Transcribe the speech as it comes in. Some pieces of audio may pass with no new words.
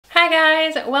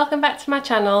Hi guys, welcome back to my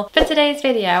channel. For today's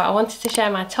video I wanted to share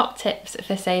my top tips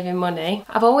for saving money.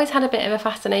 I've always had a bit of a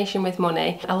fascination with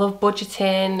money. I love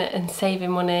budgeting and saving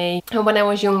money, and when I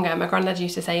was younger my granddad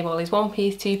used to save all his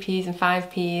 1p's, 2p's and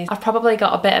 5p's. I've probably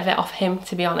got a bit of it off him,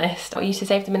 to be honest. I used to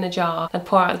save them in a jar and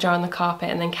pour out the jar on the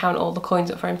carpet and then count all the coins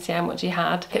up for him to see how much he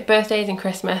had. At birthdays and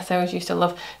Christmas I always used to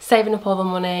love saving up all the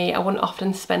money. I wouldn't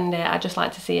often spend it, I just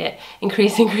like to see it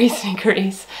increase.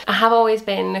 I have always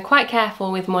been quite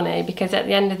careful with money because at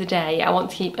the end of the day I want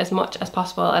to keep as much as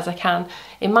possible as I can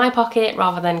in my pocket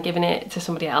rather than giving it to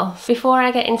somebody else. Before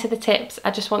I get into the tips,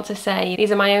 I just want to say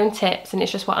these are my own tips and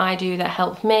it's just what I do that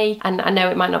help me, and I know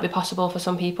it might not be possible for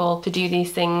some people to do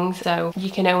these things, so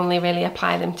you can only really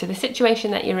apply them to the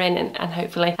situation that you're in, and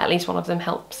hopefully at least one of them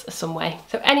helps some way.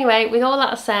 So anyway, with all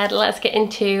that said, let's get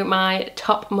into my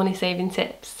top money saving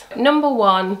tips. Number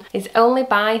one is only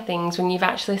buy things when you've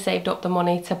actually saved up the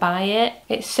money to buy it.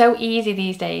 It's so easy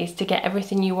these days to get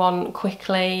everything you want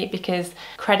quickly because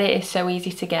credit is so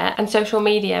easy to get, and social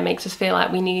media makes us feel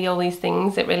like we need all these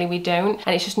things that really we don't,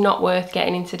 and it's just not worth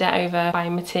getting into debt over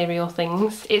buying material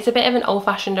things. It's a bit of an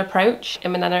old-fashioned approach.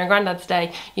 In my nana and granddad's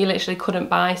day you literally couldn't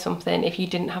buy something if you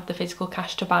didn't have the physical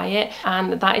cash to buy it,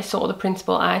 and that is sort of the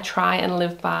principle I try and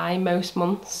live by most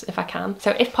months if I can.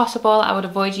 So if possible I would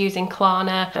avoid using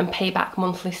Klarna and payback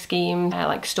monthly schemes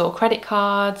like store credit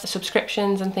cards,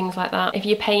 subscriptions and things like that. If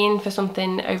you're paying for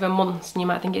something over months and you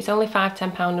might think it's only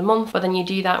 £5–10 a month, but then you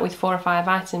do that with 4 or 5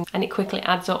 items and it quickly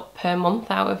adds up per month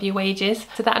out of your wages.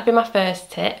 So that would be my first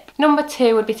tip. Number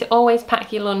two would be to always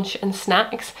pack your lunch and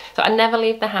snacks. So I never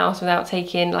leave the house without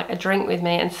taking like a drink with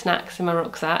me and snacks in my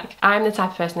rucksack. I'm the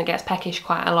type of person that gets peckish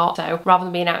quite a lot, so rather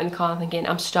than being out in the car and thinking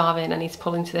I'm starving, I need to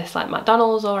pull into this like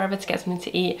McDonald's or wherever to get something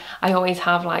to eat, I always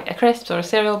have like a crisps or a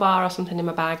cereal bar or something in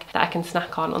my bag that I can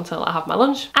snack on until I have my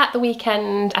lunch. At the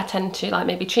weekend I tend to like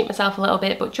maybe treat myself a little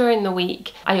bit, but during the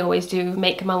week I always do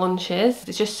make my lunches.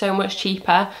 It's just so much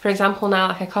cheaper. For example, now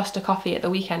like a Costa coffee at the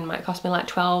weekend might cost me like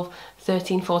 12,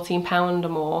 13, 14 pound or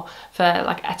more for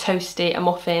like a toasty, a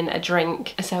muffin, a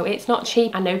drink. So it's not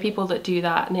cheap. I know people that do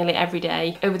that nearly every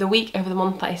day. Over the week, over the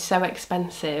month, that is so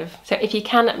expensive. So if you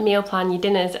can meal plan your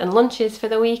dinners and lunches for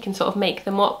the week and sort of make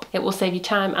them up, it will save you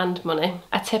time and money.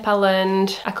 A tip I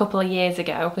learned a couple of years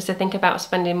ago was to think about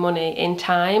spending money in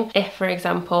time. If, for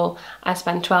example, I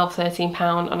spend 12, 13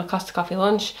 pound on a Costa coffee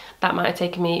lunch, that might have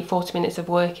taken me 40 minutes of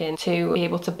working to be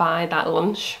able to buy that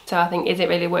lunch. So I think, is it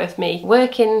really worth me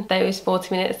working those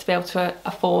 40 minutes to be able to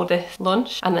afford this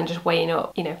lunch, and then just weighing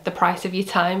up, you know, the price of your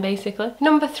time basically.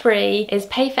 Number three is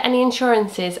pay for any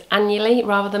insurances annually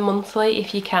rather than monthly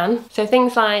if you can. So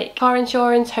things like car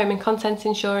insurance, home and contents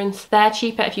insurance, they're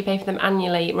cheaper if you pay for them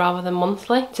annually rather than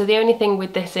monthly. So the only thing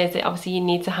with this is that obviously you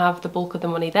need to have the bulk of the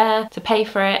money there to pay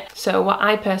for it. So what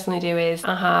I personally do is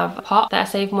I have a pot that I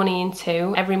save money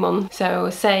into every month. So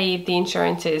say the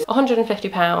insurance is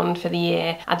 £150 for the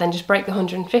year, I then just break the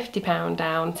 £150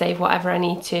 down, save whatever I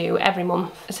need to every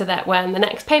month, so that when the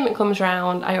next payment comes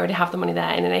round I already have the money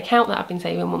there in an account that I've been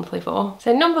saving monthly for.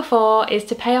 So number four is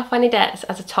to pay off any debts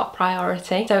as a top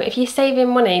priority. So if you're saving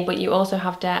money but you also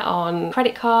have debt on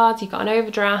credit cards, you've got an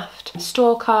overdraft,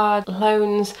 store card,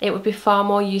 loans, it would be far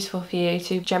more useful for you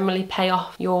to generally pay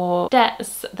off your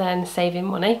debts than saving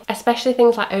money, especially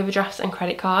things like overdrafts and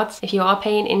credit cards. If you are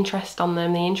paying interest on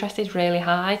them, the interest is really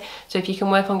high, so if you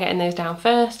can work on getting those down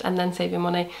first and then saving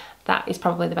money, that is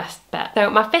probably the best bet.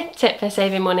 So my fifth tip for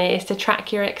saving money is to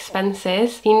track your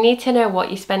expenses. You need to know what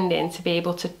you're spending to be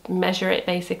able to measure it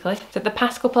basically. So the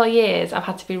past couple of years I've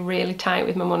had to be really tight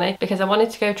with my money because I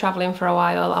wanted to go travelling for a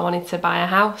while, I wanted to buy a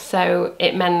house, so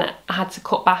it meant that I had to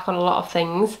cut back on a lot of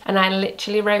things, and I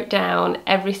literally wrote down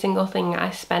every single thing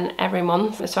I spent every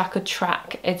month so I could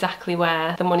track exactly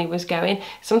where the money was going.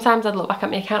 Sometimes I'd look back at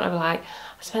my account and I'd be like,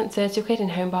 I spent 30 quid in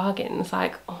home bargains,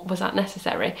 like, oh, was that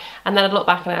necessary? And then I'd look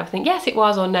back and I'd think, yes it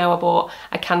was, or no, I bought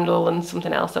a candle and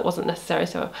something else that wasn't necessary,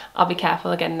 so I'll be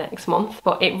careful again next month.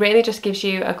 But it really just gives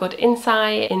you a good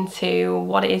insight into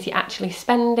what it is you're actually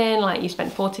spending. Like you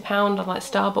spent £40 on like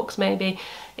Starbucks maybe,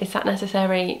 is that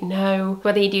necessary? No.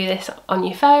 Whether you do this on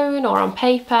your phone or on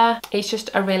paper, it's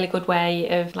just a really good way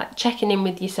of like checking in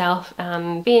with yourself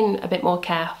and being a bit more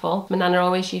careful. My nana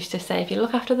always used to say, if you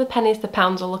look after the pennies, the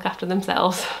pounds will look after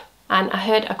themselves. And I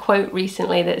heard a quote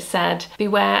recently that said,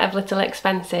 beware of little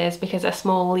expenses because a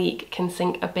small leak can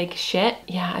sink a big ship.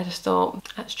 Yeah, I just thought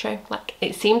that's true. Like,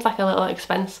 it seems like a little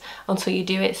expense until you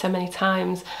do it so many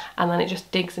times, and then it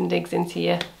just digs and digs into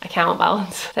your account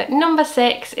balance. So number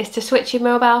 6 is to switch your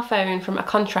mobile phone from a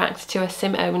contract to a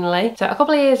SIM only. So a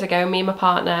couple of years ago, me and my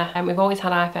partner, and we've always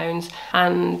had iPhones,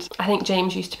 and I think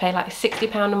James used to pay like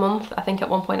 £60 a month. I think at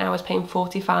one point I was paying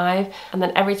 45, and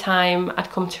then every time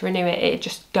I'd come to renew it, it'd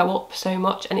just go up so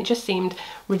much, and it just seemed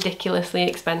ridiculously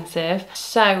expensive.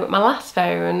 So my last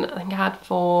phone, I think I had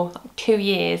for like 2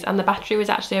 years, and the battery was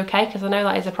actually okay, because I know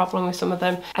that is a problem with some of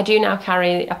them. I do now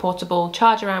carry a portable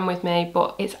charger around with me,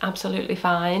 but it's absolutely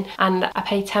fine. And I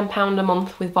pay £10 a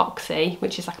month with Voxy,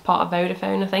 which is like a part of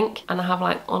Vodafone, I think, and I have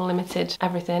like unlimited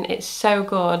everything. It's so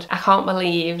good. I can't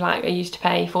believe, like, I used to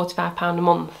pay £45 a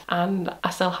month and I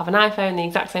still have an iPhone, the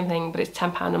exact same thing, but it's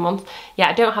 £10 a month. Yeah,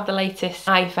 I don't have the latest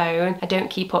iPhone. I don't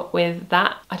keep up with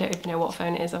that. I don't even know what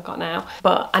phone it is I've got now,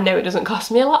 but I know it doesn't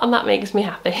cost me a lot, and that makes me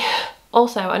happy.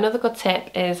 Also, another good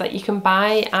tip is that you can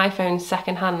buy iPhones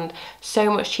secondhand so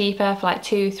much cheaper for like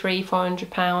 £200, £300,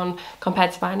 £400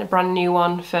 compared to buying a brand new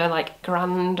one for like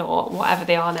 £1,000 or whatever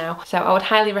they are now. So I would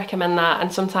highly recommend that,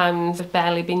 and sometimes they've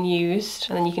barely been used,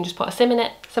 and then you can just put a SIM in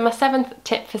it. So my 7th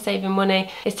tip for saving money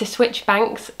is to switch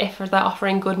banks if they're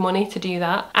offering good money to do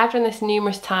that. I've done this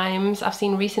numerous times. I've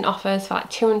seen recent offers for like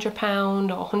 £200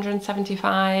 or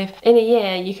 £175. In a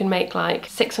year, you can make like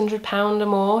 £600 or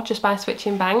more just by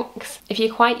switching banks. If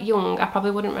you're quite young, I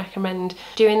probably wouldn't recommend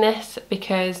doing this,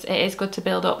 because it is good to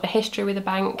build up a history with a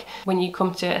bank. When you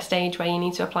come to a stage where you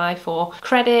need to apply for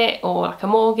credit or like a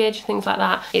mortgage, things like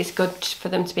that, it's good for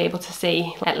them to be able to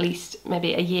see at least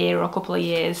maybe a year or a couple of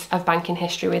years of banking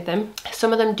history with them.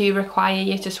 Some of them do require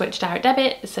you to switch direct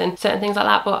debits and certain things like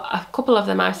that, but a couple of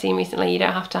them I've seen recently, you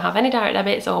don't have to have any direct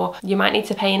debits, or you might need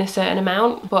to pay in a certain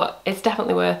amount, but it's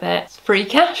definitely worth it. It's free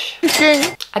cash.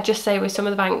 I'd just say with some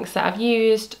of the banks that I've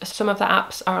used, some of the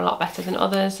apps are a lot better than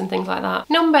others and things like that.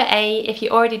 Number 8, if you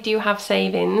already do have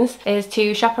savings, is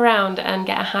to shop around and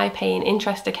get a high paying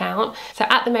interest account. So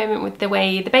at the moment, with the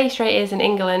way the base rate is in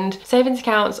England, savings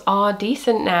accounts are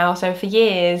decent now. So for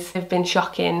years they've been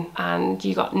shocking and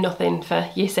you got nothing for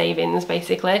your savings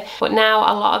basically, but now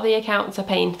a lot of the accounts are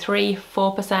paying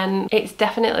 3–4%. It's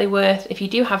definitely worth, if you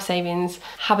do have savings,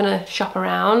 having a shop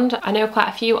around. I know quite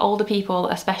a few older people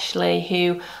especially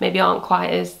who maybe aren't quite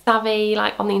as savvy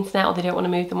like on the internet, or they don't want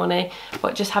to move the money,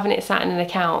 but just having it sat in an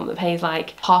account that pays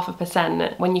like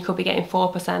 0.5% when you could be getting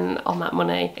 4% on that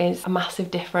money is a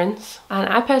massive difference. And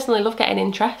I personally love getting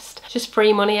interest, just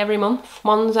free money every month.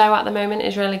 Monzo at the moment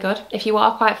is really good. If you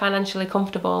are quite financially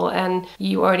comfortable and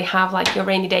you already have like your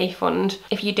rainy day fund,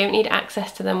 if you don't need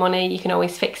access to the money, you can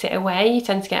always fix it away. You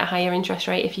tend to get a higher interest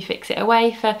rate if you fix it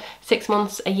away for 6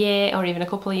 months, a year, or even a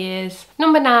couple of years.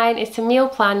 Number 9 is to meal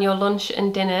plan your lunch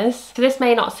and dinners. So this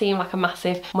may not seem like a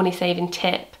massive money saving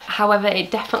tip, however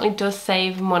it definitely does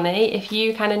save money. If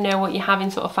you kind of know what you're having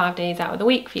sort of 5 days out of the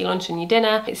week for your lunch and your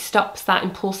dinner, it stops that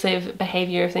impulsive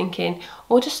behaviour of thinking,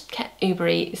 or just get Uber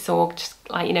Eats, or just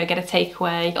like, you know, get a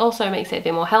takeaway. It also makes it a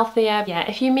bit more healthier. Yeah,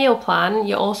 if you meal plan,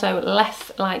 you're also less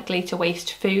likely to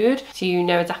waste food, so you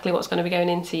know exactly what's going to be going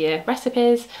into your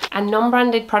recipes. And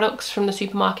non-branded products from the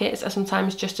supermarkets are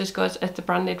sometimes just as good as the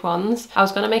branded ones. I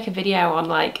was going to make a video on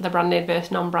like the branded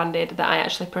versus non-branded that I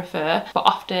actually prefer, but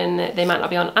often they might not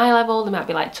be on eye level, they might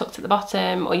be like tucked at the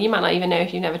bottom, or you might not even know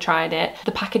if you've never tried it.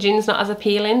 The packaging's not as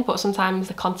appealing, but sometimes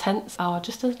the contents are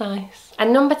just as nice.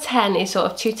 And number 10 is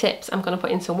sort of 2 tips I'm going to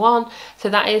put into one. So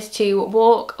that is to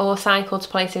walk or cycle to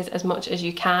places as much as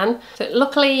you can. So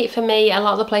luckily for me, a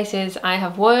lot of the places I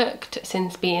have worked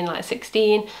since being like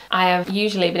 16, I have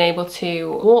usually been able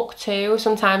to walk to.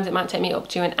 Sometimes it might take me up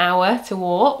to an hour to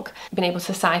walk, been able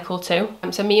to cycle to.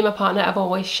 So me and my partner have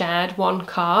always shared one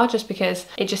car, just because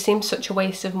it just seems such a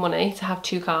waste of money to have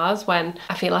 2 cars when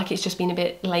I feel like it's just been a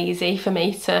bit lazy for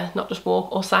me to not just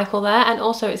walk or cycle there. And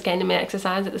also it's getting me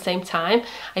exercise at the same time.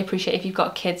 I appreciate if you've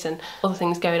got kids and other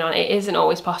things going on, it isn't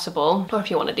always possible, or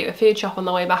if you want to do a food shop on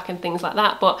the way back and things like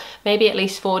that, but maybe at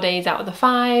least 4 days out of the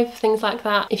 5, things like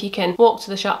that. If you can walk to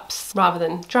the shops rather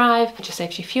than drive, it just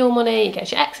saves you fuel money, it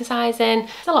gets your exercise in.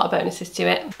 There's a lot of bonuses to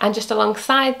it. And just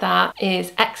alongside that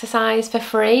is exercise for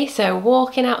free, so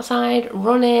walking outside,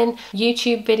 running,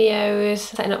 YouTube videos,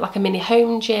 setting up like a mini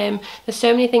home gym. There's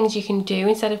so many things you can do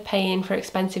instead of paying for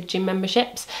expensive gym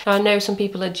memberships. Now I know some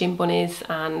people are gym bunnies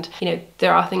and, you know,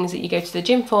 there are things that you go to the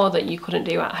gym for that you couldn't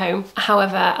do at home.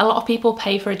 However, a lot of people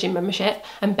pay for a gym membership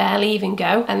and barely even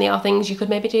go, and there are things you could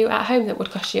maybe do at home that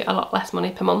would cost you a lot less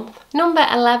money per month. Number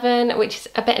 11, which is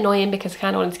a bit annoying because I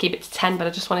kind of wanted to keep it to 10, but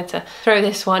I just wanted to throw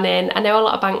this one in. I know a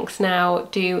lot of banks now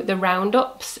do the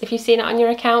roundups if you've seen it on your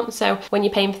account. So when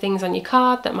you're paying for things on your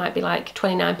card that might be like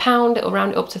 £29, it'll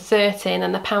round it up to 30, and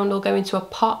then the pound will go into a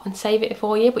pot and save it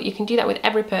for you. But you can do that with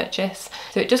every purchase,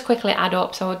 so it does quickly add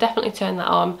up. So I'll definitely turn that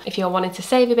on if you're wanting to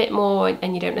save a bit more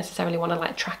and you don't necessarily want to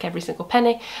like track every single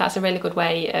penny. That's a really good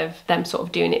way of them sort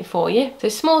of doing it for you. So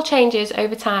small changes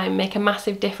over time make a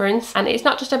massive difference, and it's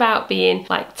not just about being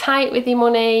like tight with your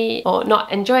money or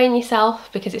not enjoying yourself,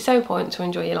 because it's so important to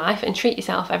enjoy your life and treat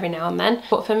yourself every now and then.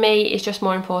 But for me, it's just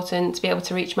more important to be able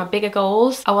to reach my bigger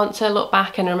goals. I want to look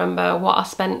back and remember what I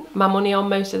spent my money on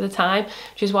most of the time,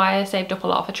 which is why I saved up a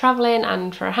lot for travelling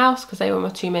and for a house, because they were my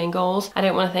two main goals. I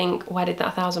don't want to think, where did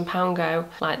that £1,000 go?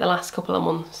 Like the last couple of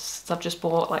months I've just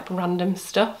bought like random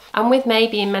stuff. And with May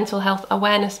being Mental Health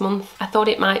Awareness Month, I thought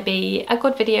it might be a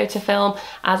good video to film,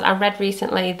 as I read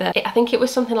recently that I think it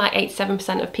was something like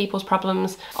 87% of people's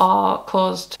problems are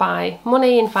caused by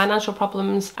money and financial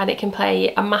problems, and it can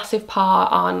play a massive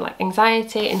part on like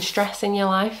anxiety and stress in your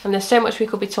life. And there's so much we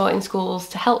could be taught in schools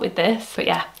to help with this. But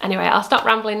yeah, anyway, I'll stop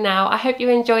rambling now. I hope you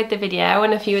enjoyed the video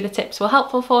and a few of the tips were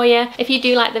helpful for you. If you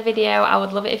do like the video, I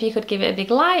would love it if you could give it a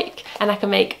big like, and I can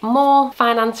make more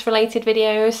finance related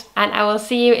videos. And I will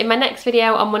see you in my next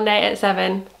video on Monday at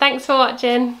 7. Thanks for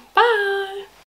watching. Bye.